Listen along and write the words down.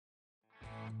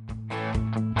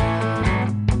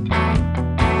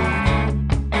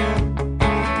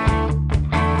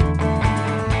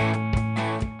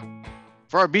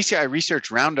For our BCI Research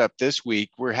Roundup this week,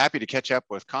 we're happy to catch up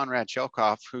with Conrad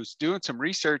Shelkoff, who's doing some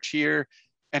research here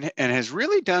and has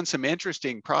really done some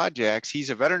interesting projects. He's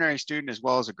a veterinary student as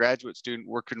well as a graduate student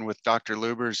working with Dr.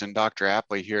 Lubers and Dr.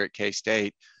 Apley here at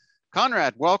K-State.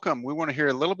 Conrad, welcome. We want to hear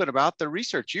a little bit about the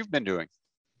research you've been doing.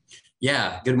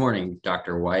 Yeah, good morning,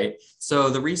 Dr. White. So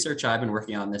the research I've been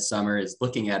working on this summer is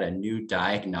looking at a new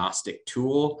diagnostic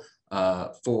tool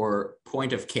for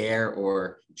point of care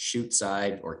or chute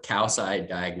side or cow side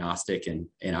diagnostic.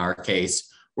 In our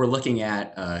case, we're looking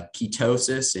at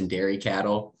ketosis in dairy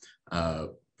cattle,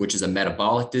 which is a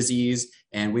metabolic disease.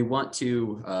 And we want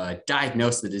to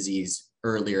diagnose the disease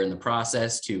earlier in the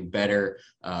process to better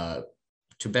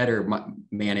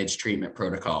manage treatment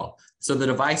protocol. So the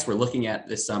device we're looking at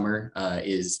this summer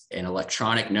is an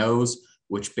electronic nose,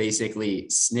 which basically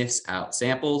sniffs out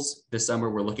samples. This summer,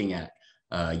 we're looking at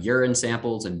urine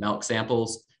samples and milk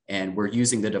samples, and we're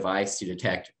using the device to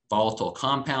detect volatile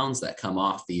compounds that come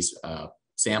off these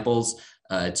samples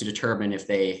to determine if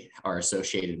they are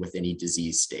associated with any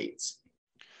disease states.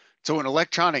 So an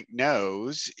electronic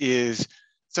nose is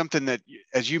something that,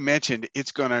 as you mentioned,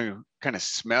 it's going to kind of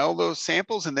smell those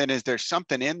samples. And then is there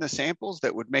something in the samples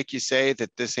that would make you say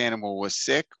that this animal was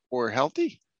sick or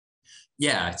healthy?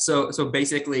 Yeah, so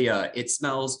basically it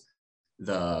smells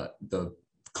the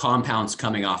compounds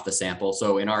coming off the sample.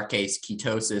 So in our case,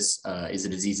 ketosis is a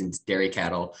disease in dairy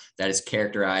cattle that is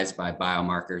characterized by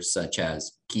biomarkers such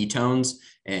as ketones,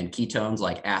 and ketones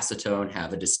like acetone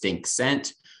have a distinct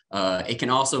scent.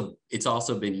 It's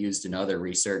also been used in other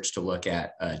research to look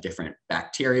at different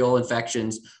bacterial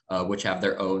infections, which have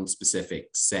their own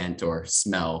specific scent or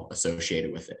smell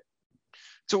associated with it.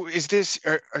 So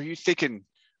are you thinking,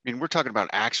 I mean, we're talking about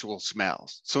actual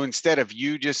smells. So instead of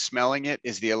you just smelling it,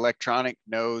 is the electronic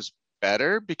nose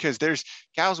better? Because there's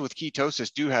cows with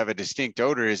ketosis do have a distinct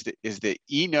odor. Is the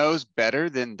e-nose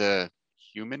better than the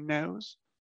human nose?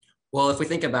 Well, if we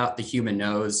think about the human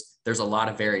nose, there's a lot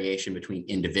of variation between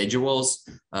individuals.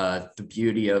 The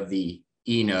beauty of the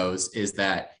e-nose is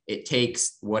that it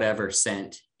takes whatever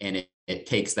scent and it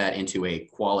takes that into a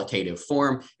qualitative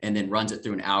form and then runs it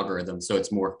through an algorithm. So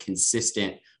it's more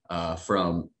consistent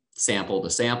from sample to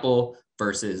sample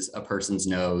versus a person's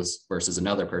nose versus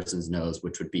another person's nose,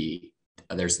 which would be,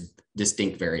 there's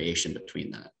distinct variation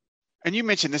between that. And you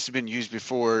mentioned this has been used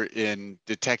before in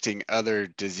detecting other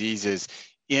diseases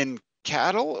in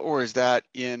cattle, or is that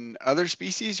in other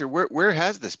species, or where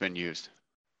has this been used?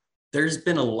 There's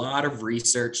been a lot of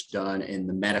research done in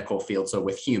the medical field, so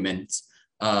with humans,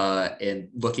 and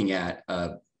looking at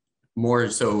more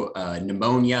so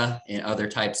pneumonia and other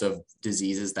types of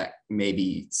diseases that may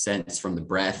be sensed from the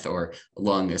breath or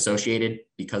lung associated,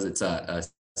 because it's a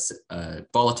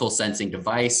volatile sensing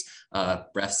device.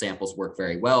 Breath samples work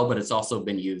very well, but it's also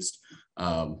been used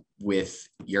with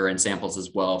urine samples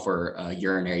as well for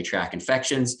urinary tract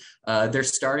infections.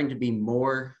 There's starting to be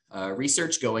more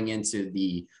research going into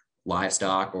the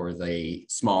livestock or the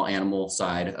small animal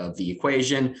side of the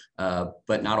equation,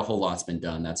 but not a whole lot's been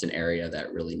done. That's an area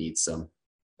that really needs some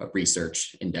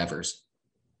research endeavors.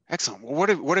 Excellent. Well,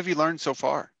 what have you learned so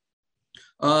far?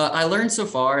 I learned so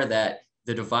far that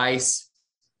the device,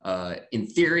 in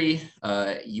theory,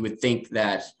 you would think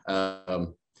that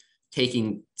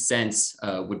taking sense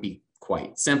would be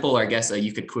quite simple. I guess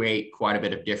you could create quite a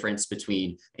bit of difference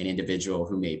between an individual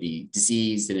who may be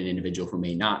diseased and an individual who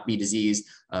may not be diseased.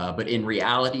 But in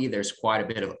reality, there's quite a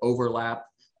bit of overlap.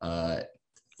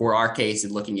 For our case,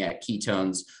 in looking at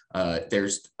ketones,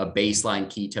 there's a baseline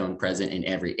ketone present in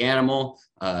every animal,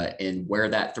 and where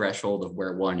that threshold of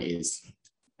where one is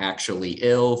actually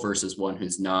ill versus one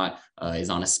who's not is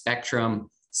on a spectrum.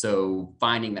 So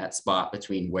finding that spot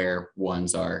between where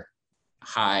ones are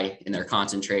high in their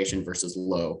concentration versus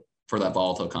low for that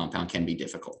volatile compound can be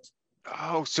difficult.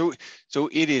 Oh, so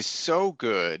it is so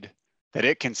good that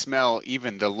it can smell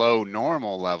even the low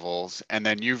normal levels, and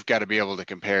then you've got to be able to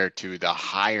compare to the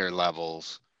higher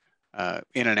levels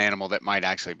in an animal that might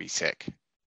actually be sick.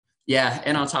 Yeah,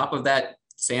 and on top of that,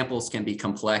 samples can be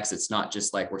complex. It's not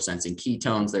just like we're sensing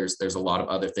ketones. There's a lot of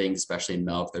other things, especially in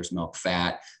milk. There's milk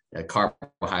fat,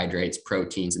 carbohydrates,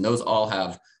 proteins, and those all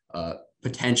have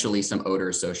potentially some odor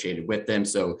associated with them.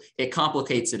 So it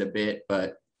complicates it a bit,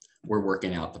 but we're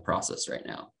working out the process right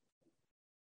now.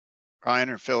 Ryan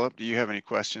or Philip, do you have any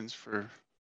questions for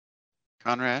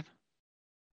Conrad?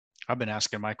 I've been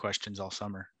asking my questions all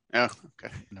summer. Oh,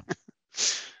 okay.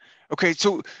 Okay,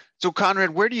 so Conrad,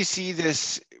 where do you see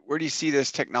this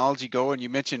technology go? And you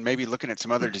mentioned maybe looking at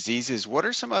some other diseases. What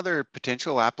are some other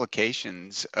potential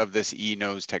applications of this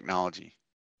e-nose technology?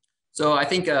 So I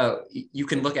think you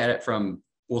can look at it from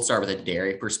we'll start with a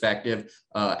dairy perspective.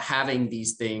 Having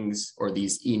these things or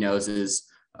these e-noses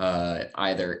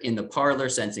either in the parlor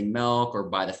sensing milk or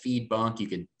by the feed bunk, you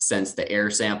could sense the air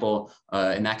sample,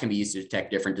 and that can be used to detect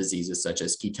different diseases such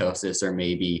as ketosis or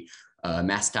maybe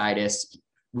mastitis.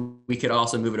 We could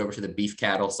also move it over to the beef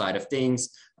cattle side of things,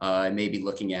 and maybe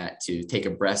looking at to take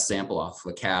a breast sample off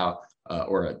of a cow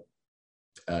or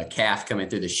a calf coming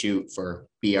through the chute for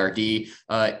BRD.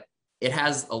 It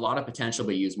has a lot of potential,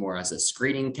 but used more as a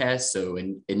screening test. So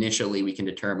initially we can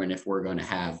determine if we're going to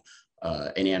have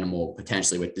an animal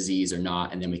potentially with disease or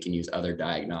not, and then we can use other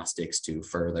diagnostics to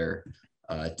further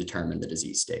determine the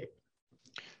disease state.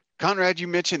 Conrad, you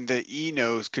mentioned the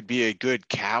e-nose could be a good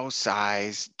cow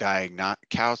side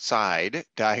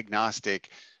diagnostic.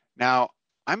 Now,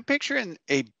 I'm picturing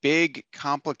a big,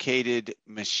 complicated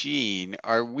machine.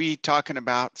 Are we talking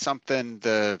about something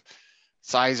the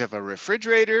size of a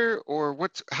refrigerator, or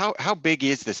how big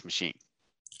is this machine?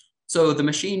 So the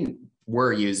machine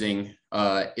we're using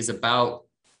is about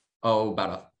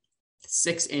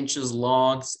 6 inches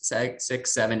long,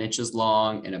 7 inches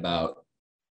long, and about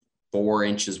 4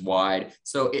 inches wide.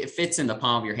 So it fits in the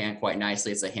palm of your hand quite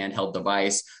nicely. It's a handheld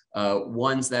device.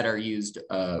 Ones that are used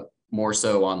more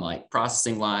so on like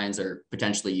processing lines or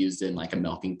potentially used in like a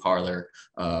milking parlor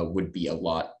would be a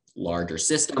lot larger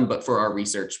system. But for our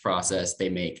research process, they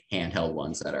make handheld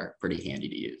ones that are pretty handy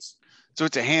to use. So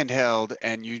it's a handheld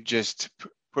and you just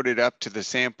put it up to the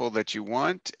sample that you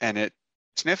want and it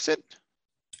sniffs it?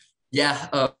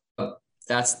 Yeah,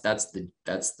 that's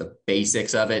the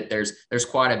basics of it. There's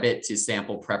quite a bit to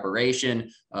sample preparation.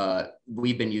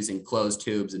 We've been using closed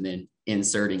tubes and then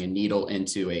inserting a needle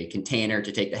into a container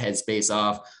to take the headspace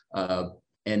off.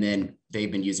 And then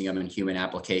they've been using them in human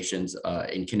applications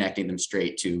in connecting them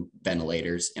straight to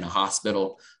ventilators in a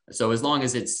hospital. So as long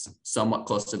as it's somewhat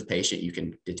close to the patient, you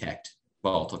can detect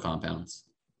volatile compounds.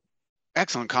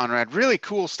 Excellent, Conrad. Really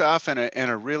cool stuff and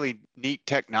a really neat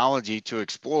technology to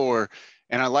explore.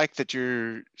 And I like that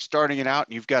you're starting it out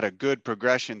and you've got a good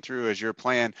progression through as your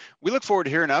plan. We look forward to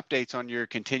hearing updates on your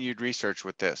continued research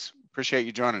with this. Appreciate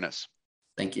you joining us.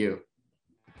 Thank you.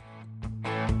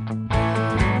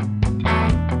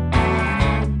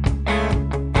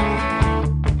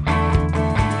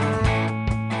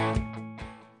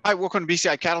 Hi, welcome to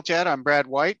BCI Cattle Chat. I'm Brad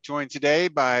White, joined today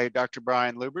by Dr.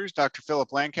 Brian Lubbers, Dr.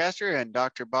 Philip Lancaster, and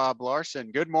Dr. Bob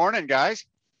Larson. Good morning, guys.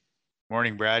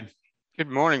 Morning, Brad. Good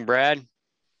morning, Brad.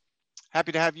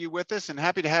 Happy to have you with us and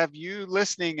happy to have you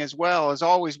listening as well. As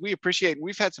always, we appreciate, and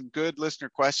we've had some good listener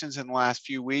questions in the last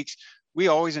few weeks. We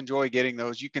always enjoy getting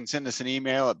those. You can send us an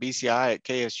email at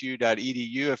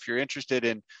bci@ksu.edu if you're interested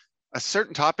in a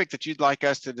certain topic that you'd like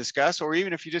us to discuss, or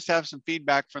even if you just have some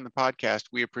feedback from the podcast,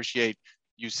 we appreciate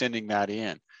you sending that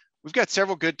in. We've got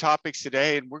several good topics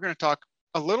today, and we're going to talk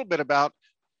a little bit about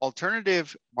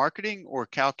alternative marketing or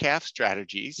cow-calf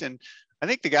strategies. And I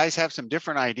think the guys have some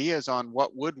different ideas on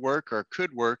what would work or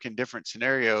could work in different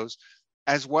scenarios,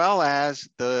 as well as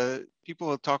the people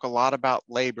who talk a lot about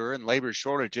labor and labor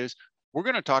shortages. We're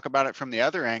going to talk about it from the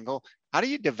other angle. How do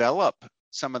you develop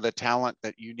some of the talent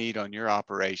that you need on your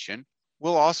operation?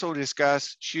 We'll also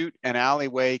discuss chute and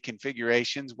alleyway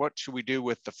configurations. What should we do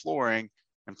with the flooring?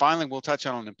 And finally, we'll touch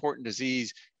on an important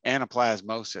disease,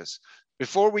 anaplasmosis.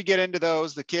 Before we get into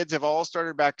those, the kids have all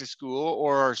started back to school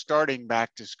or are starting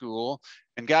back to school.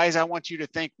 And guys, I want you to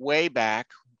think way back,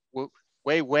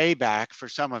 way back for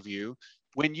some of you.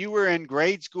 When you were in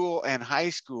grade school and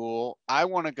high school, I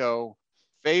want to go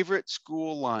favorite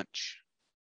school lunch.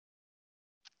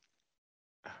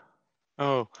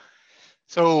 Oh,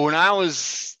 so when I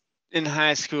was in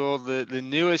high school, the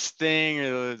newest thing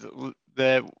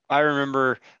that I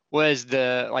remember was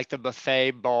the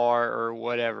buffet bar or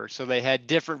whatever. So they had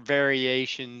different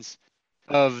variations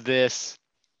of this.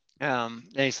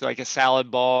 It's like a salad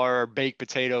bar or baked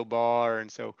potato bar, and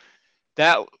so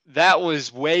that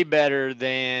was way better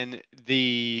than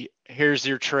the here's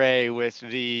your tray with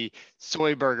the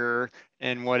soy burger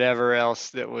and whatever else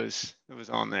that was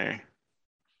on there.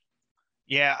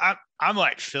 Yeah, I'm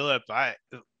like Philip.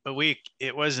 We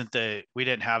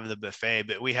didn't have the buffet,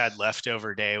 but we had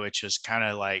leftover day, which was kind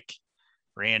of like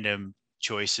random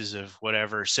choices of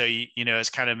whatever. So it's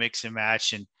kind of mix and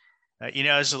match, and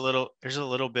there's a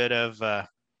little bit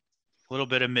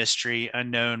of mystery,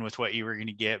 unknown with what you were going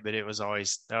to get, but that was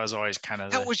always kind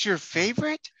of. That was your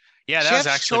favorite? Yeah, that Chef's was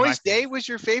actually Choice Day was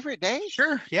your favorite day?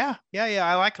 Sure. Yeah.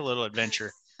 I like a little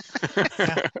adventure.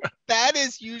 That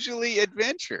is usually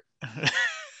adventure.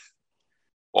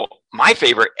 Well, my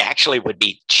favorite actually would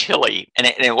be chili. And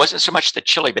it wasn't so much the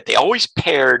chili, but they always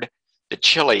paired the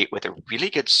chili with a really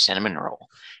good cinnamon roll.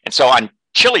 And so on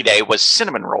chili day was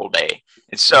cinnamon roll day.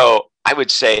 And so I would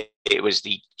say it was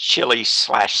the chili /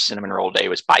 cinnamon roll day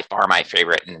was by far my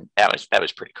favorite, and that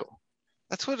was pretty cool.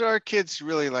 That's what our kids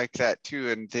really like that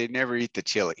too, and they never eat the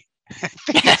chili. I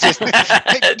think it's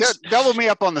just hey, double me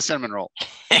up on the cinnamon roll.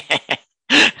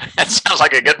 That sounds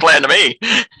like a good plan to me.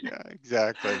 Yeah,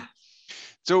 exactly.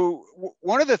 So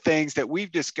one of the things that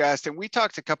we've discussed, and we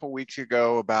talked a couple of weeks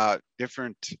ago about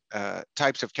different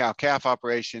types of cow-calf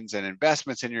operations and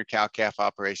investments in your cow-calf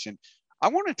operation. I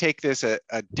want to take this a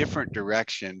different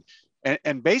direction.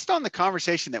 And based on the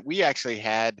conversation that we actually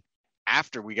had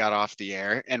after we got off the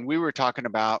air, and we were talking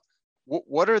about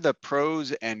what are the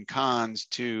pros and cons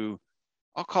to,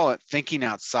 I'll call it thinking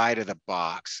outside of the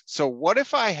box. So what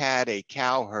if I had a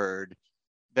cow herd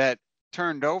that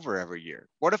turned over every year?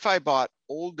 What if I bought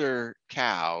older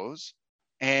cows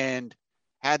and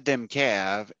had them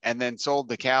calve and then sold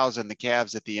the cows and the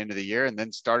calves at the end of the year and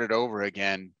then started over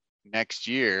again next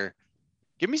year?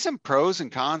 Give me some pros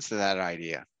and cons to that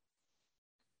idea.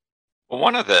 Well,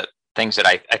 one of the things that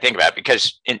I think about,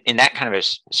 because in that kind of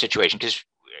a situation, because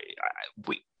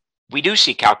we do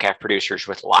see cow-calf producers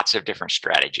with lots of different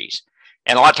strategies.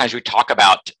 And a lot of times we talk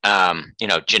about,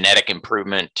 genetic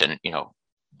improvement and,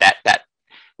 that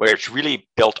where it's really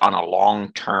built on a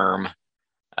long-term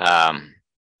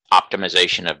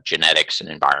optimization of genetics and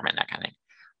environment, that kind of thing.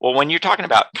 Well, when you're talking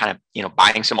about kind of,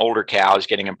 buying some older cows,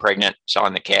 getting them pregnant,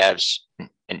 selling the calves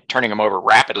and turning them over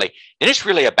rapidly, then it's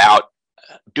really about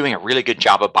doing a really good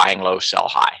job of buying low, sell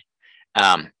high.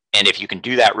 And if you can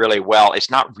do that really well,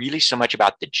 it's not really so much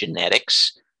about the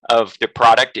genetics of the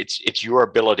product. It's your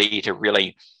ability to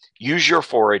really use your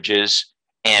forages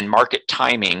and market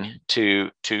timing to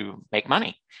make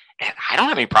money. And I don't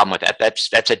have any problem with that.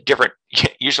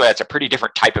 Usually that's a pretty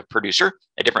different type of producer,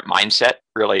 a different mindset,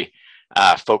 really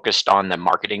focused on the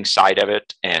marketing side of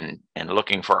it and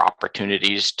looking for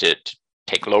opportunities to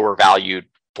take lower valued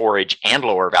forage and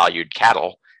lower valued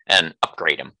cattle and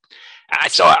upgrade them.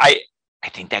 So I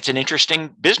think that's an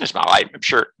interesting business model. I'm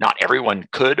sure not everyone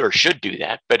could or should do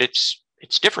that, but it's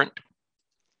different.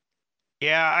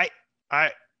 Yeah,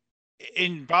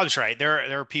 and Bob's right.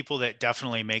 There are people that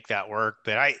definitely make that work,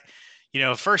 but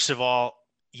first of all,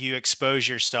 you expose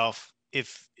yourself,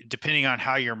 if depending on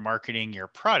how you're marketing your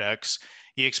products,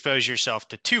 you expose yourself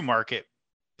to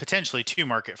potentially two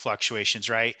market fluctuations,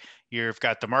 right? You've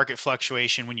got the market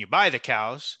fluctuation when you buy the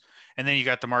cows, and then you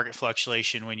got the market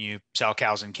fluctuation when you sell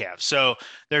cows and calves. So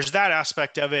there's that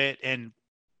aspect of it. And,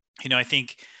 I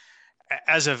think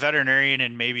as a veterinarian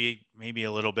and maybe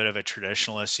a little bit of a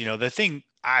traditionalist, the thing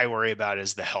I worry about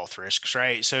is the health risks,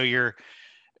 right? So you're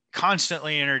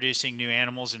constantly introducing new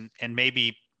animals and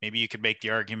maybe you could make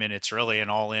the argument it's really an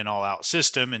all in, all out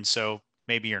system. And so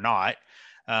maybe you're not.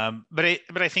 But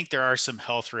I think there are some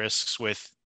health risks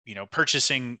with,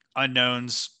 purchasing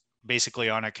unknowns basically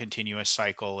on a continuous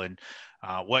cycle and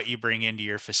what you bring into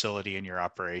your facility and your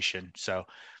operation. So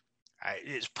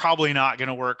it's probably not going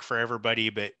to work for everybody,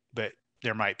 but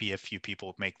there might be a few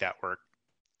people make that work.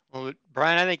 Well,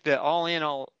 Brian, I think the all in,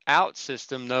 all out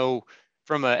system, though,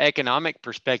 from an economic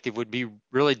perspective, would be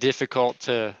really difficult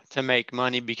to make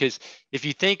money, because if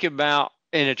you think about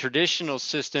in a traditional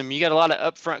system, you got a lot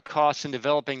of upfront costs in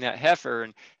developing that heifer,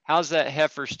 and how's that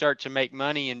heifer start to make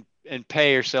money and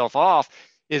pay herself off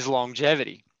is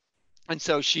longevity. And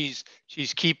so she's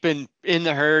keeping in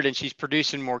the herd and she's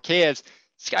producing more calves.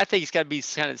 I think it's got to be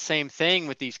kind of the same thing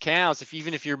with these cows.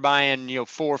 Even if you're buying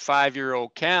 4 or 5 year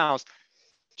old cows,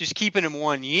 just keeping them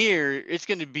 1 year, it's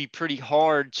going to be pretty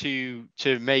hard to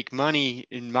make money,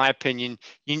 in my opinion.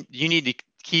 You need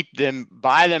to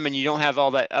buy them, and you don't have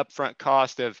all that upfront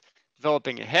cost of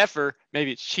developing a heifer.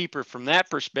 Maybe it's cheaper from that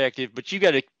perspective, but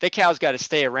the cow's got to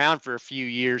stay around for a few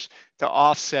years to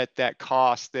offset that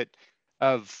cost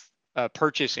of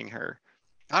purchasing her.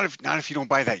 Not if you don't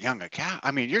buy that young a cow.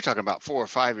 I mean, you're talking about 4 or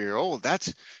 5 year old.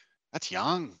 That's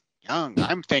young.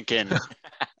 I'm thinking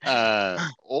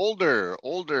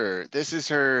older. This is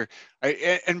her.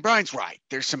 And Brian's right.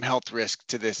 There's some health risk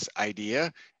to this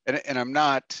idea, and I'm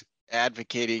not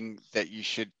advocating that you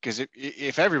should, because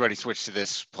if everybody switched to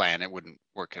this plan, it wouldn't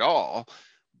work at all.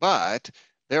 But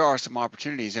there are some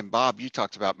opportunities. And Bob, you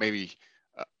talked about maybe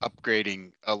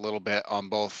upgrading a little bit on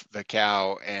both the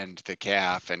cow and the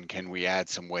calf, and can we add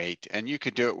some weight? And you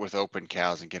could do it with open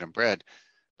cows and get them bred.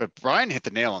 But Brian hit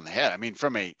the nail on the head. I mean,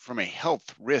 from a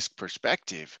health risk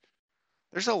perspective,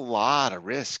 there's a lot of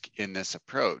risk in this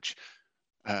approach.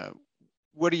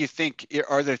 What do you think?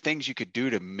 Are there things you could do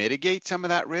to mitigate some of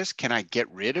that risk? Can I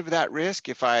get rid of that risk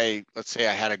if let's say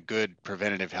I had a good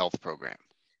preventative health program?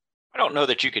 I don't know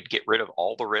that you could get rid of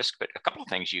all the risk, but a couple of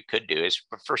things you could do is,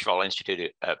 first of all,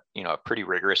 institute a pretty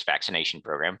rigorous vaccination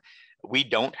program. We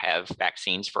don't have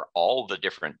vaccines for all the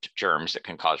different germs that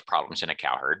can cause problems in a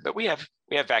cow herd, but we have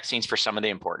vaccines for some of the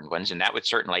important ones, and that would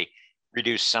certainly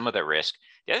reduce some of the risk.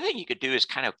 The other thing you could do is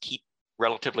kind of keep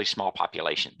relatively small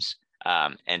populations.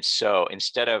 And so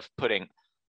instead of putting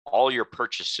all your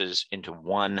purchases into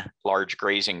one large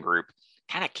grazing group,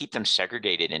 kind of keep them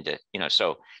segregated into,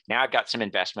 so now I've got some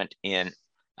investment in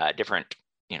different,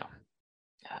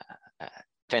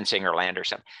 fencing or land or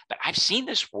something. But I've seen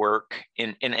this work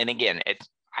and again,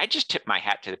 I just tip my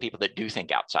hat to the people that do think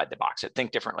outside the box, that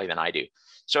think differently than I do.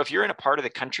 So if you're in a part of the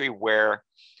country where,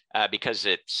 because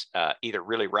it's either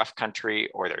really rough country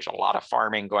or there's a lot of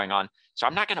farming going on, so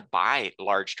I'm not going to buy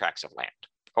large tracts of land,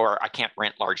 or I can't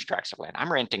rent large tracts of land.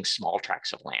 I'm renting small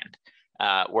tracts of land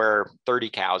where 30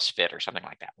 cows fit or something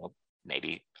like that. Well,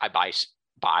 maybe I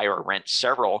buy or rent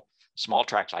several small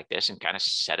tracts like this and kind of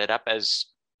set it up as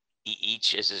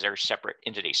each is their separate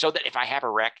entity, so that if I have a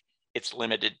wreck, it's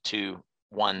limited to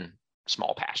one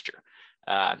small pasture.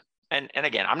 And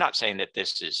again, I'm not saying that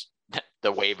this is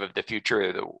the wave of the future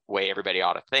or the way everybody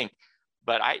ought to think,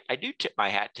 but I do tip my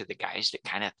hat to the guys that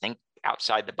kind of think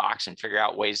outside the box and figure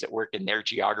out ways that work in their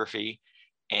geography,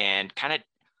 and kind of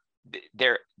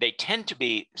they tend to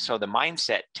be, so the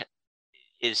mindset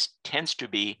tends to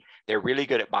be they're really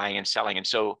good at buying and selling. And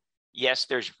so yes,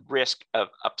 there's risk of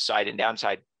upside and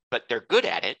downside, but they're good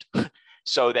at it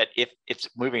so that if it's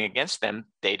moving against them,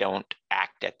 they don't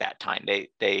act at that time.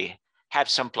 They have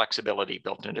some flexibility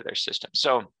built into their system.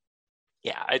 So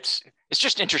yeah, it's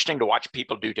just interesting to watch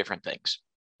people do different things.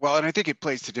 Well, and I think it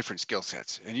plays to different skill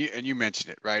sets. And you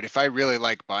mentioned it, right? If I really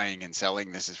like buying and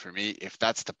selling, this is for me. If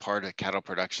that's the part of cattle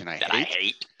production I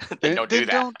hate, then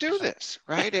don't do this,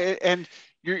 right? And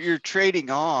you're trading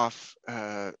off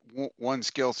one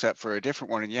skill set for a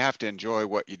different one, and you have to enjoy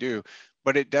what you do.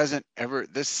 But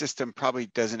this system probably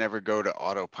doesn't ever go to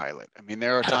autopilot. I mean,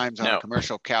 there are times on a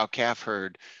commercial cow-calf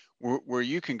herd where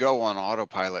you can go on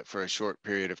autopilot for a short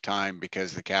period of time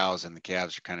because the cows and the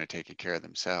calves are kind of taking care of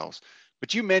themselves.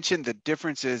 But you mentioned the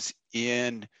differences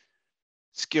in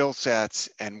skill sets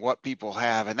and what people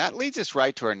have. And that leads us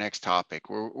right to our next topic,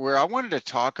 where I wanted to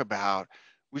talk about,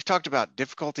 we've talked about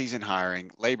difficulties in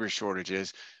hiring, labor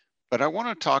shortages, but I want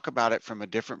to talk about it from a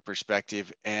different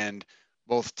perspective, and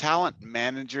both talent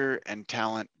manager and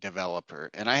talent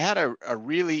developer. And I had a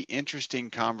really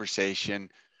interesting conversation,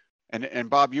 and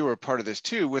Bob, you were a part of this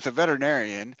too, with a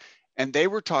veterinarian, and they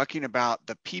were talking about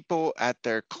the people at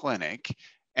their clinic.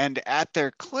 And at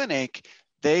their clinic,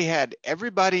 they had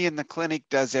everybody in the clinic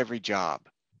does every job.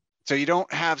 So you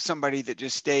don't have somebody that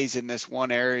just stays in this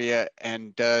one area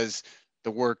and does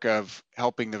the work of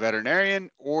helping the veterinarian,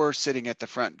 or sitting at the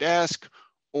front desk,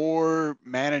 or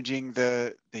managing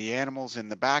the animals in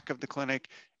the back of the clinic.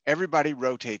 Everybody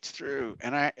rotates through.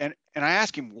 And I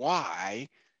asked him, why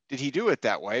did he do it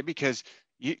that way? Because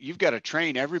you've got to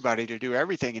train everybody to do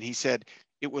everything. And he said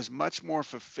it was much more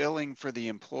fulfilling for the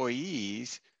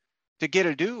employees to get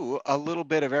to do a little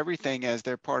bit of everything as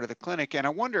they're part of the clinic. And I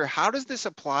wonder, how does this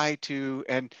apply to,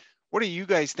 and what do you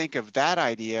guys think of that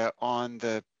idea on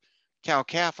the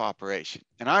cow-calf operation?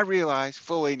 And I realize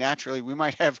fully, naturally, we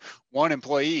might have one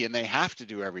employee and they have to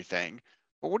do everything.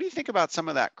 But what do you think about some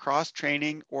of that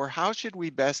cross-training, or how should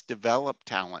we best develop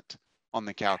talent on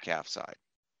the cow-calf side?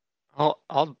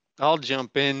 I'll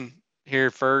jump in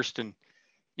here first. And,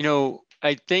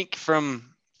 I think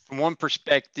from one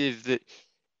perspective that,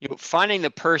 finding the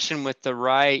person with the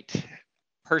right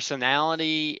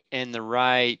personality and the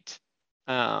right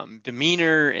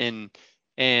demeanor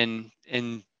and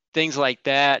things like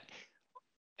that,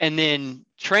 and then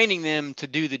training them to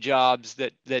do the jobs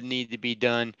that need to be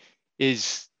done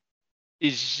is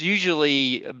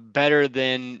usually better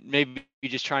than maybe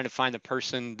just trying to find the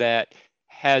person that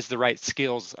has the right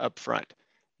skills up front,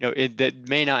 that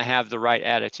may not have the right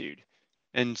attitude.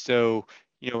 And so,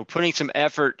 putting some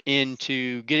effort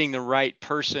into getting the right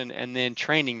person and then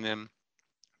training them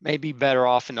may be better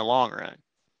off in the long run.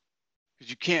 Because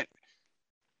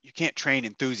you can't train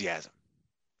enthusiasm,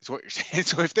 is what you're saying.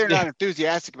 So if they're not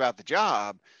enthusiastic about the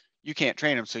job, you can't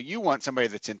train them. So you want somebody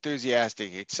that's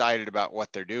enthusiastic, excited about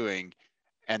what they're doing,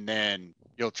 and then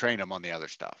you'll train them on the other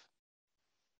stuff.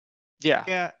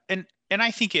 Yeah. And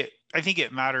I think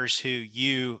it matters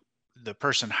who the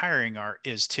person hiring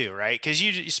is too, right? Because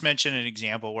you just mentioned an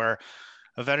example where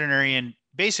a veterinarian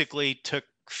basically took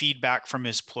feedback from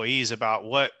his employees about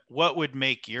what would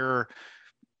make your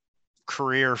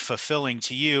career fulfilling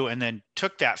to you, and then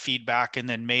took that feedback and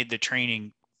then made the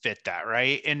training fit that,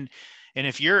 right? And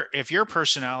if your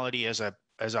personality as a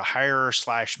hirer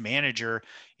 / manager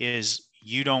is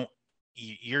you don't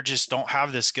you just don't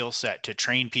have the skill set to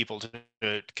train people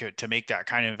to make that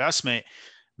kind of investment.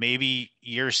 Maybe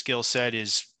your skill set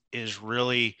is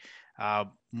really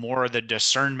more of the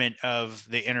discernment of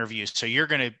the interview. So you're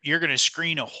gonna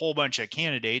screen a whole bunch of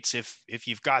candidates if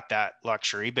you've got that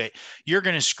luxury, but you're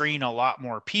gonna screen a lot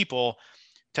more people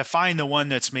to find the one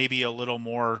that's maybe a little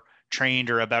more trained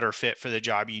or a better fit for the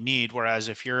job you need. Whereas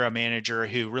if you're a manager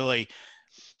who's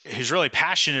really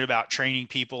passionate about training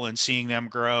people and seeing them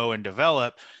grow and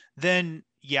develop, then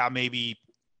yeah, maybe,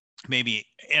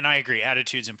 and I agree,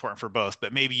 attitude's important for both,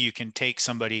 but maybe you can take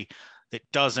somebody that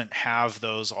doesn't have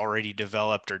those already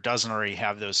developed or doesn't already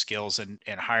have those skills and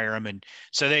hire them. And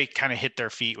so they kind of hit their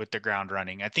feet with the ground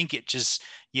running. I think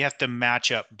you have to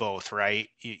match up both, right?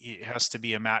 It has to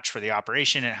be a match for the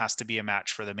operation. It has to be a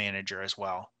match for the manager as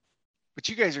well. But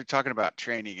you guys are talking about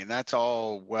training, and that's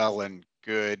all well and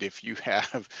good if you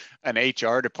have an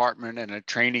HR department and a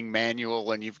training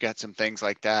manual and you've got some things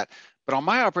like that. But on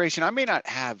my operation, I may not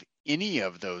have any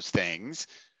of those things.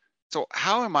 So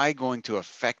how am I going to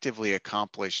effectively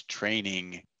accomplish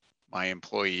training my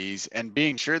employees and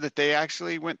being sure that they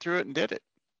actually went through it and did it?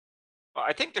 Well,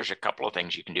 I think there's a couple of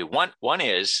things you can do. One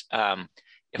is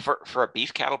for a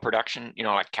beef cattle production,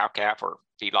 like cow calf or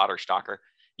feedlot or stocker,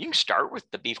 you can start with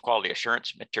the beef quality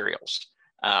assurance materials.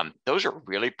 Those are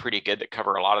really pretty good that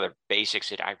cover a lot of the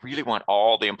basics that I really want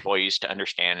all the employees to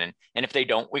understand. And if they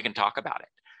don't, we can talk about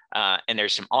it. And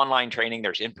there's some online training,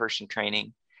 there's in-person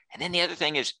training. And then the other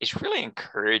thing is really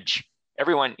encourage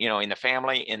everyone, in the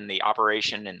family, in the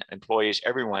operation and employees,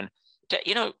 everyone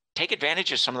to, take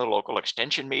advantage of some of the local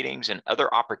extension meetings and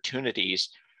other opportunities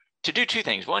to do two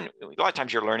things. One, a lot of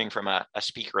times you're learning from a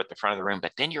speaker at the front of the room,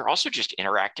 but then you're also just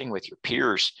interacting with your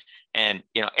peers. And,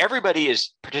 everybody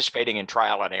is participating in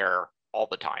trial and error all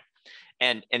the time.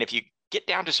 And if you get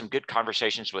down to some good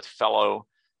conversations with fellow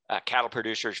cattle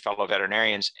producers, fellow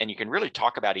veterinarians, and you can really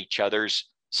talk about each other's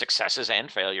successes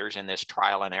and failures in this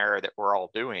trial and error that we're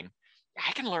all doing,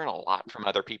 I can learn a lot from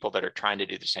other people that are trying to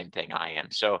do the same thing I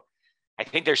am. So I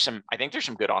think there's some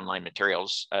good online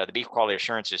materials. The beef quality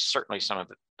assurance is certainly some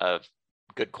of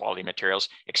good quality materials.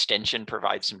 Extension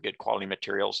provides some good quality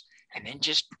materials. And then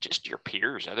just your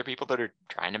peers, other people that are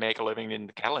trying to make a living in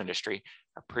the cattle industry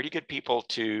are pretty good people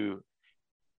to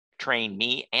train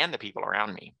me and the people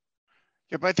around me.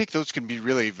 Yeah, but I think those can be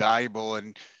really valuable.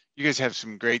 And you guys have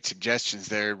some great suggestions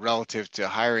there relative to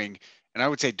hiring. And I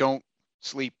would say don't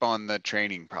sleep on the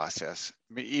training process.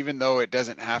 I mean, even though it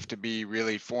doesn't have to be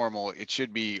really formal, it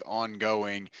should be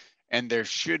ongoing and there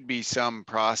should be some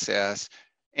process.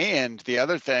 And the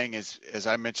other thing is, as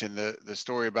I mentioned, the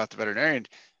story about the veterinarian,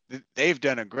 they've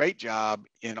done a great job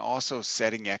in also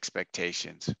setting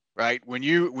expectations, right? When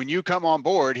you come on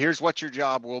board, here's what your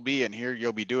job will be, and here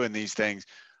you'll be doing these things.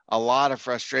 A lot of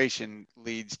frustration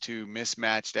leads to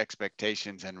mismatched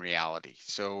expectations and reality.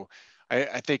 So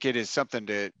I think it is something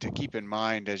to keep in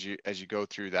mind as you go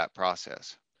through that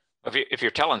process. If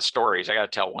you're telling stories, I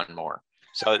got to tell one more.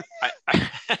 So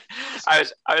I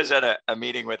was at a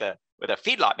meeting with a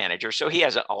feedlot manager. So he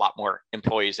has a lot more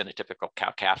employees than a typical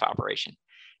cow calf operation.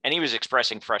 And he was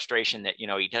expressing frustration that,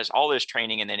 he does all this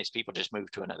training and then his people just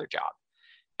move to another job.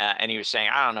 And he was saying,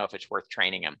 I don't know if it's worth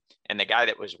training him. And the guy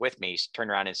that was with me turned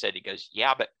around and said, he goes,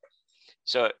 yeah, but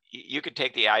so you could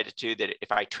take the attitude that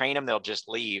if I train them, they'll just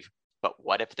leave. But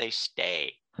what if they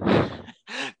stay?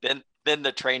 then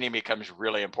the training becomes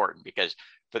really important because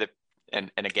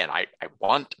and again, I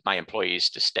want my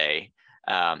employees to stay.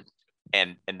 And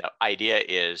the idea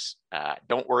is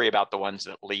don't worry about the ones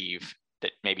that leave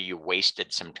that maybe you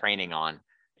wasted some training on.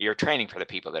 You're training for the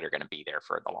people that are going to be there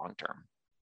for the long term.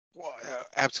 Well,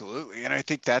 absolutely. And I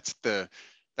think that's the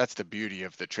beauty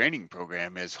of the training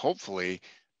program is hopefully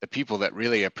the people that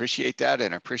really appreciate that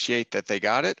and appreciate that they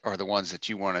got it are the ones that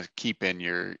you want to keep in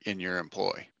your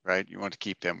employ, right? You want to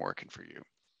keep them working for you.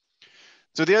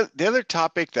 So the other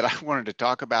topic that I wanted to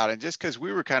talk about, and just because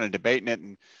we were kind of debating it,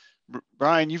 and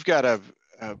Brian, you've got a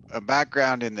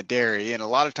background in the dairy, and a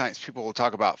lot of times people will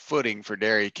talk about footing for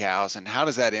dairy cows and how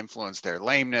does that influence their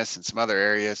lameness and some other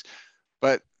areas.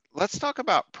 But let's talk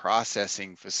about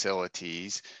processing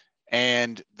facilities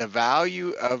and the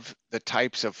value of the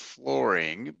types of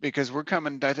flooring, because we're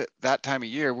coming to that time of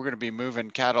year, we're going to be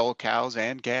moving cattle, cows,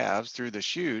 and calves through the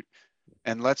chute.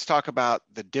 And let's talk about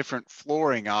the different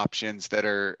flooring options that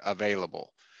are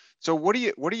available. So what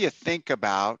do you think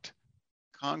about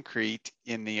concrete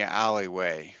in the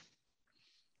alleyway?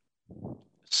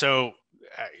 So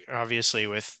obviously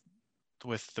with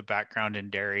the background in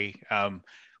dairy,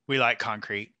 we like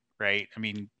concrete, right? I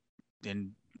mean,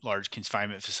 in large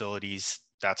confinement facilities,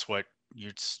 that's what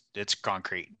it's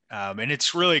concrete. And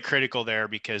it's really critical there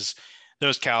because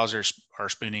those cows are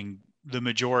spending the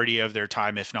majority of their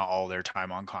time, if not all their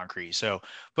time, on concrete. So,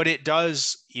 but it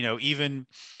does, even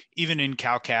in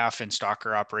cow-calf and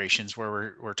stocker operations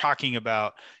where we're talking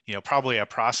about, probably a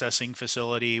processing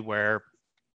facility where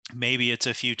maybe it's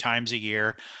a few times a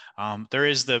year, there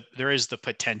is the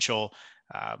potential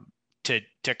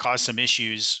to cause some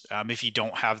issues if you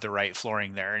don't have the right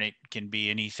flooring there. And it can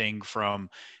be anything from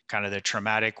kind of the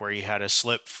traumatic where you had a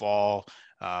slip, fall,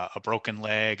 a broken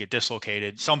leg, a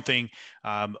dislocated something,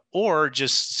 or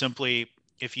just simply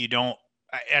if you don't.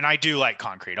 And I do like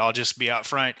concrete. I'll just be out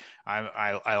front.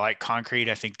 I like concrete.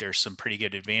 I think there's some pretty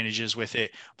good advantages with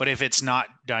it. But if it's not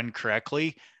done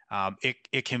correctly,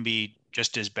 it can be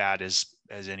just as bad as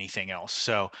anything else.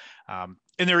 So, and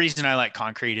the reason I like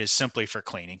concrete is simply for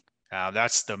cleaning.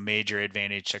 That's the major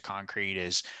advantage to concrete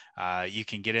is you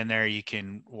can get in there, you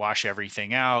can wash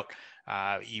everything out.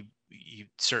 You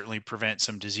certainly prevent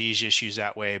some disease issues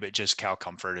that way, but just cow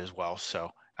comfort as well.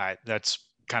 So that's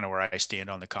kind of where I stand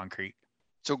on the concrete.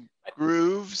 So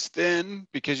grooves then,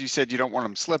 because you said you don't want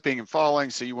them slipping and falling,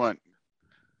 so you want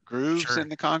grooves Sure. in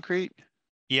the concrete?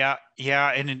 Yeah.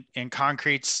 And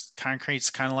concrete's kind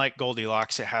of like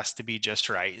Goldilocks. It has to be just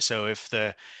right. So if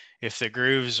the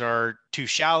grooves are too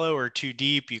shallow or too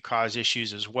deep, you cause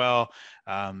issues as well.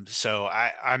 So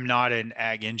I'm not an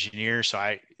ag engineer, so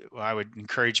I would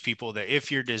encourage people that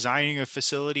if you're designing a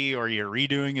facility or you're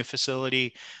redoing a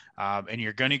facility, and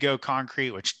you're going to go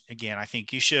concrete, which again I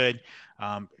think you should,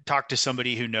 talk to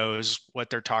somebody who knows what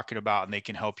they're talking about and they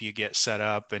can help you get set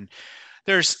up. And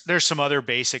there's some other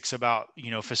basics about,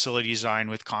 facility design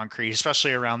with concrete,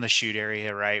 especially around the chute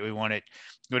area, right?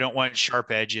 We don't want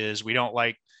sharp edges. We don't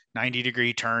like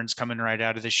 90-degree turns coming right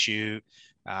out of the chute.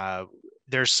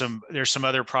 There's some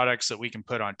other products that we can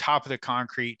put on top of the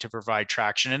concrete to provide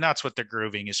traction. And that's what the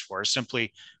grooving is for,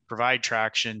 simply provide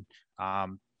traction.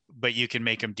 But you can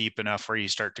make them deep enough where you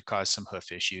start to cause some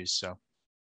hoof issues. So.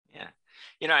 Yeah.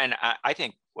 And I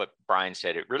think what Brian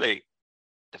said,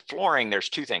 the flooring, there's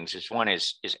two things. One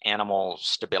is animal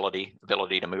stability,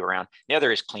 ability to move around. The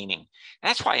other is cleaning. And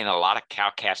that's why in a lot of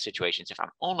cow-calf situations, if I'm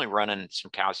only running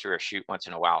some cows through a chute once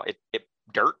in a while,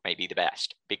 dirt may be the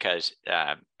best because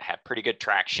have pretty good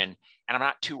traction. And I'm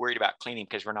not too worried about cleaning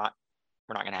because we're not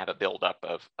going to have a buildup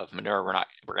of manure. We're going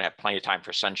to have plenty of time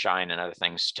for sunshine and other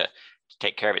things to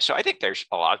take care of it. So I think there's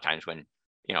a lot of times when,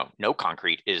 no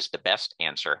concrete is the best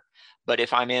answer. But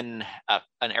if I'm in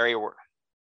an area where,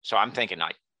 so I'm thinking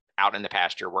like out in the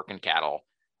pasture working cattle,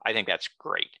 I think that's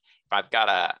great. If I've got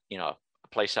a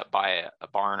place up by a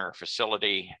barn or a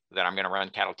facility that I'm going to run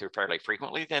cattle through fairly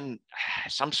frequently, then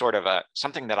some sort of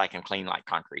something that I can clean like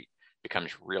concrete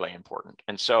becomes really important.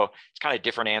 And so it's kind of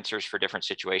different answers for different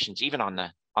situations, even on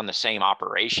the same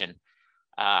operation.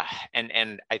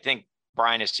 And I think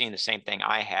Brian has seen the same thing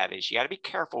I have, is you got to be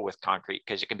careful with concrete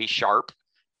because it can be sharp.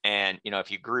 And,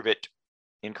 if you groove it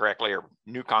incorrectly or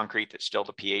new concrete that still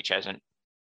the pH hasn't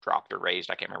dropped or raised,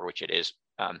 I can't remember which it is,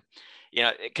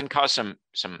 it can cause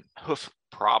some hoof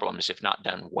problems if not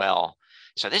done well.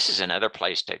 So this is another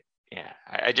place to,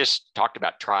 I just talked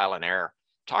about trial and error.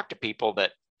 Talk to people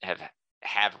that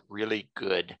have really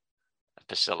good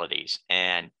facilities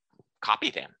and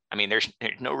copy them. I mean, there's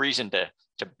no reason to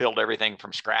build everything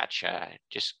from scratch.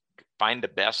 Just find the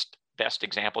best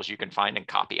examples you can find and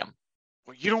copy them.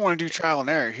 Well, you don't want to do trial and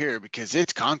error here because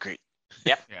it's concrete.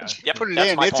 Yep. Yeah. Yep. Put it That's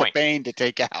in, my it's point. a pain to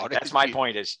take out. That's my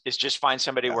point is just find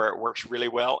somebody where it works really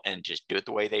well and just do it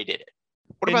the way they did it.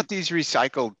 What about these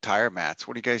recycled tire mats?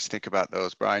 What do you guys think about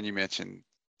those? Brian, you mentioned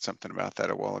something about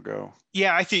that a while ago.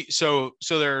 Yeah, I think so.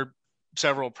 So there are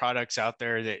several products out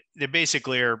there that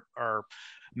basically are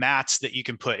mats that you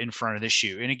can put in front of the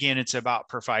chute. And again, it's about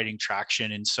providing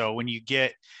traction. And so when you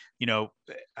get,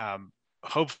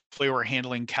 hopefully we're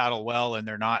handling cattle well and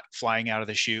they're not flying out of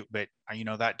the chute, but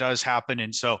that does happen.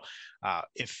 And so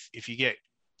if you get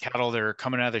cattle that are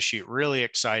coming out of the chute really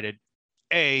excited,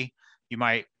 you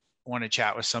might want to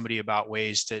chat with somebody about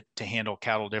ways to handle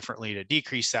cattle differently to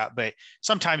decrease that. But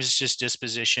sometimes it's just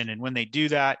disposition. And when they do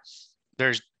that,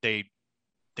 they're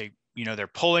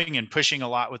pulling and pushing a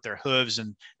lot with their hooves.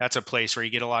 And that's a place where you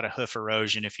get a lot of hoof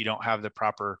erosion if you don't have the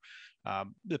proper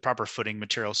footing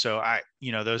material. So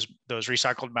those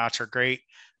recycled mats are great.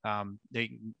 They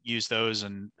can use those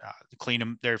and clean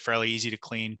them. They're fairly easy to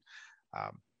clean.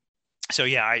 So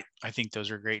yeah, I think those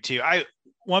are great too.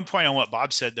 One point on what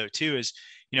Bob said though too is,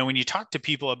 when you talk to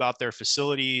people about their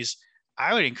facilities,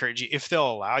 I would encourage you, if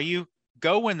they'll allow you,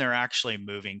 go when they're actually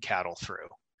moving cattle through,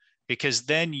 because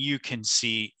then you can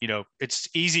see, it's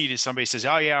easy to somebody says,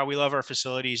 oh yeah, we love our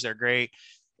facilities. They're great.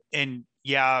 And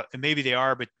yeah, maybe they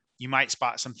are, but you might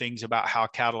spot some things about how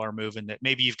cattle are moving that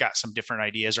maybe you've got some different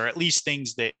ideas, or at least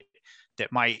things that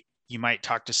you might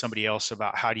talk to somebody else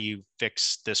about how do you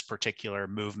fix this particular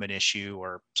movement issue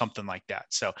or something like that.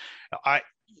 So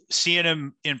seeing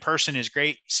them in person is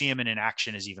great. Seeing them in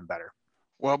action is even better.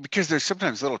 Well, because there's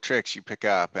sometimes little tricks you pick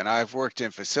up, and I've worked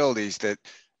in facilities that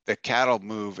the cattle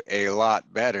move a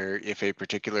lot better if a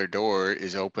particular door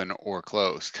is open or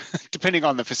closed, depending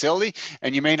on the facility.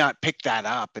 And you may not pick that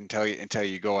up until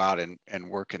you go out and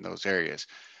work in those areas.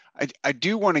 I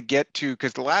do want to get to,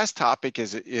 because the last topic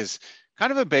is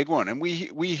kind of a big one, and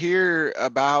we hear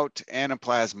about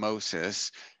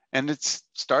anaplasmosis, and it's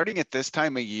starting at this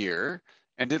time of year,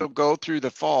 and it'll go through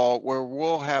the fall where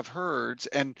we'll have herds,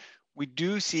 and we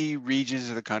do see regions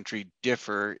of the country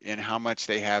differ in how much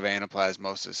they have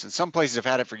anaplasmosis. And some places have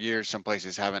had it for years, some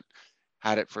places haven't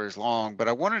had it for as long. But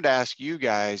I wanted to ask you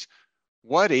guys,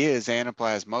 what is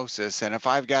anaplasmosis? And if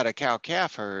I've got a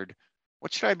cow-calf herd,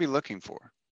 what should I be looking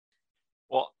for?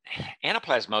 Well,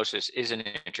 anaplasmosis is an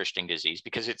interesting disease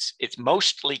because it's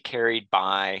mostly carried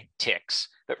by ticks,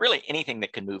 but really anything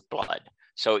that can move blood.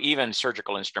 So even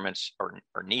surgical instruments or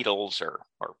needles or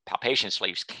palpation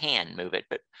sleeves can move it,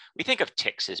 but we think of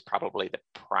ticks as probably the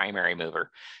primary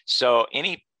mover. So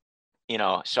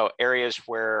so areas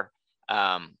where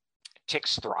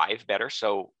ticks thrive better,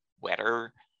 so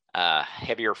wetter,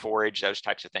 heavier forage, those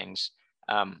types of things,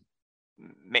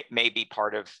 may be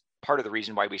part of the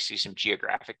reason why we see some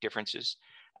geographic differences.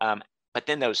 But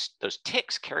then those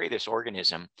ticks carry this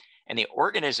organism, and the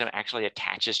organism actually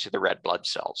attaches to the red blood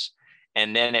cells.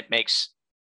 And then it makes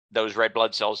those red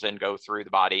blood cells then go through the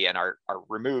body and are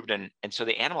removed. And so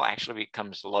the animal actually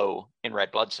becomes low in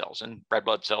red blood cells, and red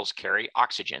blood cells carry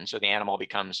oxygen. So the animal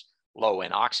becomes low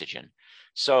in oxygen.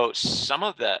 So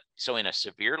in a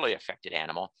severely affected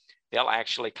animal, they'll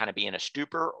actually kind of be in a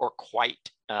stupor or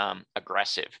quite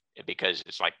aggressive, because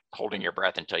it's like holding your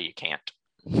breath until you can't.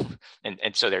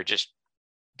 And so they're just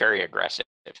very aggressive.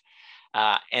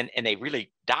 And they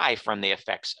really die from the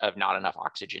effects of not enough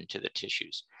oxygen to the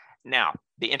tissues. Now,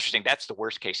 that's the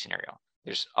worst case scenario.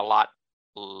 There's a lot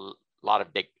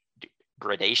of big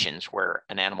gradations where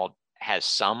an animal has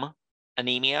some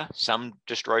anemia, some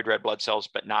destroyed red blood cells,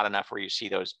 but not enough where you see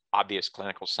those obvious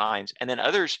clinical signs. And then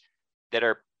others that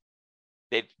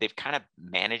they've kind of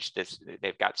managed this.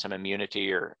 They've got some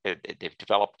immunity, or they've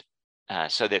developed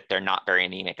so that they're not very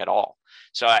anemic at all.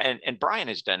 So, and Brian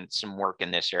has done some work in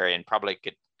this area and probably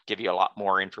could give you a lot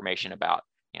more information about,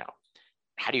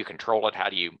 how do you control it? How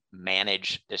do you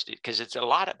manage this? Because it's a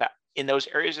lot about, in those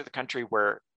areas of the country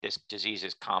where this disease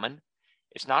is common,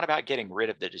 it's not about getting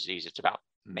rid of the disease. It's about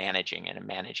managing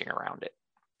around it.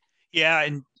 Yeah.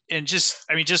 And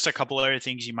just a couple other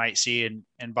things you might see,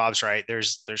 and Bob's right.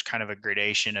 There's kind of a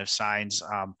gradation of signs.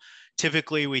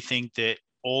 Typically we think that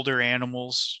older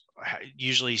animals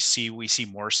we see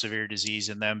more severe disease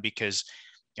in them because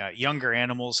younger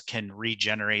animals can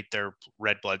regenerate their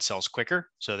red blood cells quicker.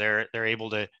 So they're able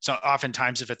to, so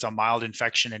oftentimes if it's a mild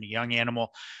infection in a young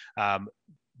animal,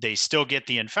 they still get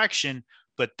the infection,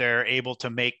 but they're able to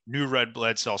make new red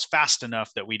blood cells fast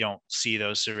enough that we don't see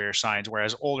those severe signs.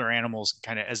 Whereas older animals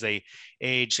kind of, as they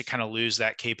age, they kind of lose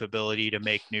that capability to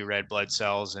make new red blood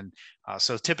cells. And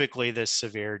so typically this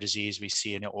severe disease we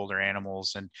see in older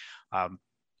animals. And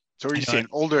so are you seeing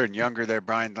older and younger there,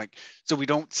 Brian? So we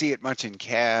don't see it much in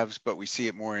calves, but we see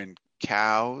it more in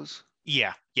cows?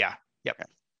 Yeah. Yep. Okay.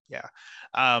 Yeah.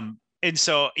 And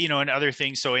so, and other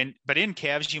things. But in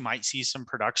calves, you might see some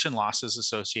production losses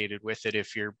associated with it.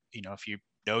 If you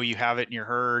have it in your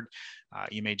herd,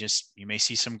 you may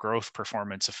see some growth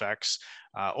performance effects.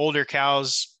 Older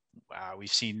cows,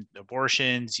 we've seen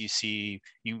abortions. You see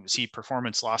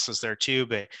performance losses there too.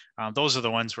 But those are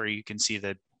the ones where you can see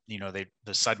the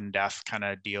sudden death kind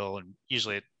of deal. And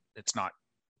usually it's not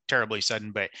terribly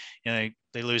sudden, but they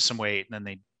lose some weight and then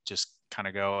they just kind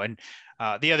of go. And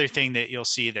the other thing that you'll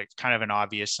see that's kind of an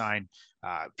obvious sign,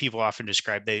 people often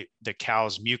describe the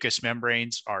cow's mucous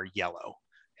membranes are yellow,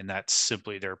 and that's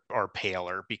simply are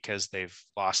paler because they've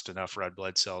lost enough red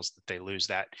blood cells that they lose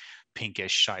that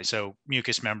pinkish side. So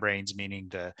mucous membranes meaning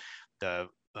the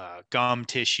gum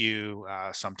tissue,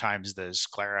 sometimes the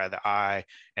sclera of the eye,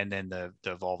 and then the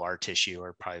vulvar tissue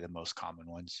are probably the most common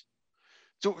ones.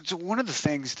 So one of the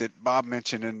things that Bob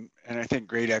mentioned, and I think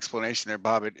great explanation there,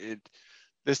 Bob,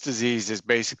 this disease is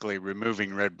basically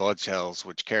removing red blood cells,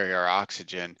 which carry our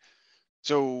oxygen.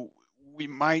 So we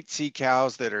might see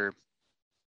cows that are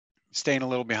staying a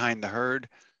little behind the herd.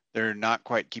 They're not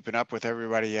quite keeping up with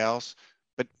everybody else.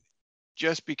 But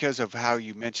just because of how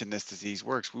you mentioned this disease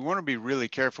works, we want to be really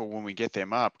careful when we get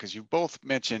them up, because you both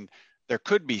mentioned there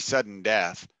could be sudden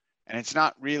death. And it's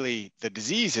not really, the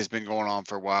disease has been going on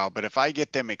for a while, but if I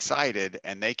get them excited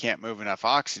and they can't move enough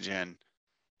oxygen,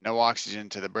 no oxygen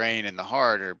to the brain and the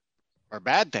heart are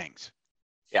bad things.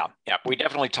 Yeah, we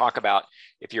definitely talk about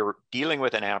if you're dealing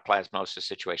with an anaplasmosis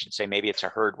situation, say maybe it's a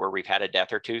herd where we've had a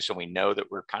death or two, so we know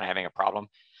that we're kind of having a problem.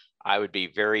 I would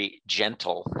be very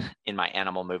gentle in my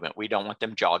animal movement. We don't want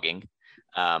them jogging.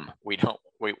 We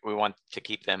want to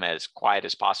keep them as quiet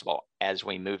as possible as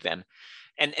we move them.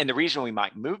 And the reason we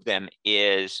might move them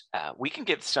is we can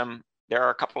give there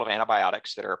are a couple of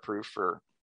antibiotics that are approved for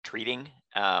treating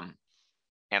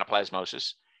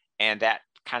anaplasmosis, and that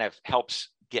kind of helps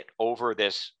get over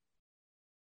this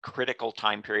critical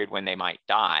time period when they might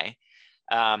die.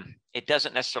 It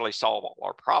doesn't necessarily solve all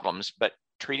our problems, but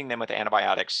treating them with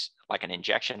antibiotics, like an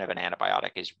injection of an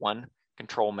antibiotic, is one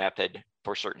control method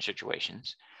for certain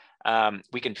situations.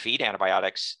 We can feed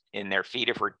antibiotics in their feed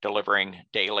if we're delivering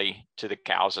daily to the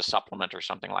cows a supplement or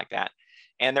something like that.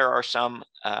 And there are some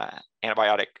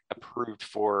antibiotic approved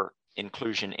for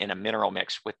inclusion in a mineral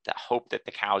mix with the hope that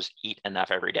the cows eat enough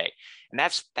every day. And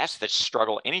that's the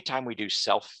struggle. Anytime we do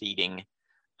self-feeding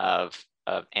of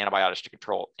antibiotics to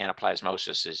control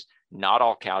anaplasmosis, is not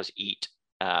all cows eat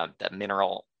the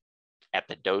mineral at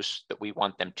the dose that we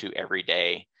want them to every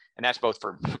day. And that's both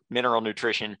for mineral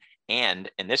nutrition and,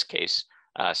 in this case,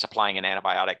 supplying an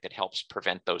antibiotic that helps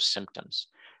prevent those symptoms.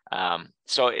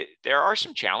 So there are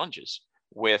some challenges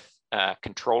with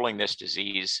controlling this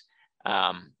disease,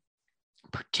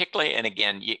 particularly, and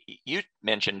again, you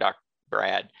mentioned, Dr.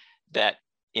 Brad, that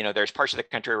there's parts of the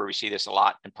country where we see this a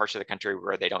lot and parts of the country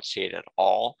where they don't see it at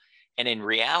all. And in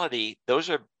reality, those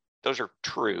are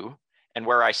true. And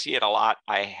where I see it a lot,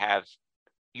 I have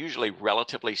usually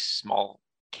relatively small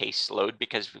case load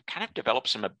because we've kind of developed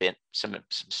some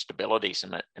stability,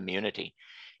 some immunity.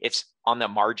 It's on the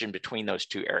margin between those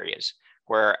two areas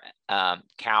where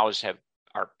cows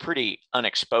are pretty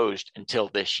unexposed until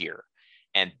this year.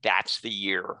 And that's the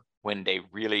year when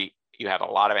you have a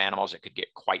lot of animals that could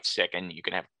get quite sick and you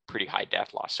can have pretty high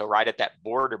death loss. So right at that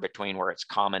border between where it's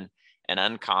common and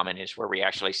uncommon is where we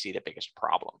actually see the biggest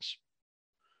problems.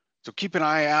 So keep an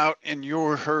eye out in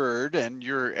your herd and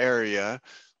your area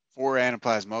for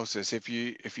anaplasmosis. If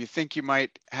you think you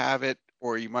might have it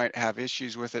or you might have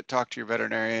issues with it, talk to your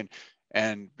veterinarian.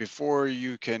 And before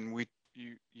you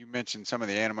mentioned some of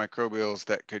the antimicrobials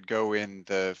that could go in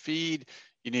the feed.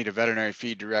 You need a veterinary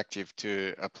feed directive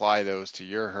to apply those to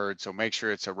your herd. So make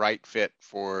sure it's a right fit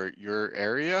for your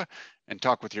area and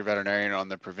talk with your veterinarian on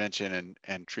the prevention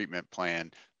and treatment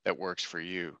plan that works for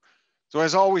you. So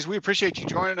as always, we appreciate you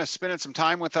joining us, spending some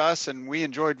time with us, and we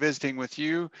enjoyed visiting with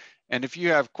you. And if you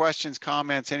have questions,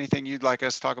 comments, anything you'd like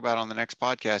us to talk about on the next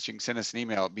podcast, you can send us an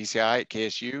email at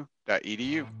bci@ksu.edu.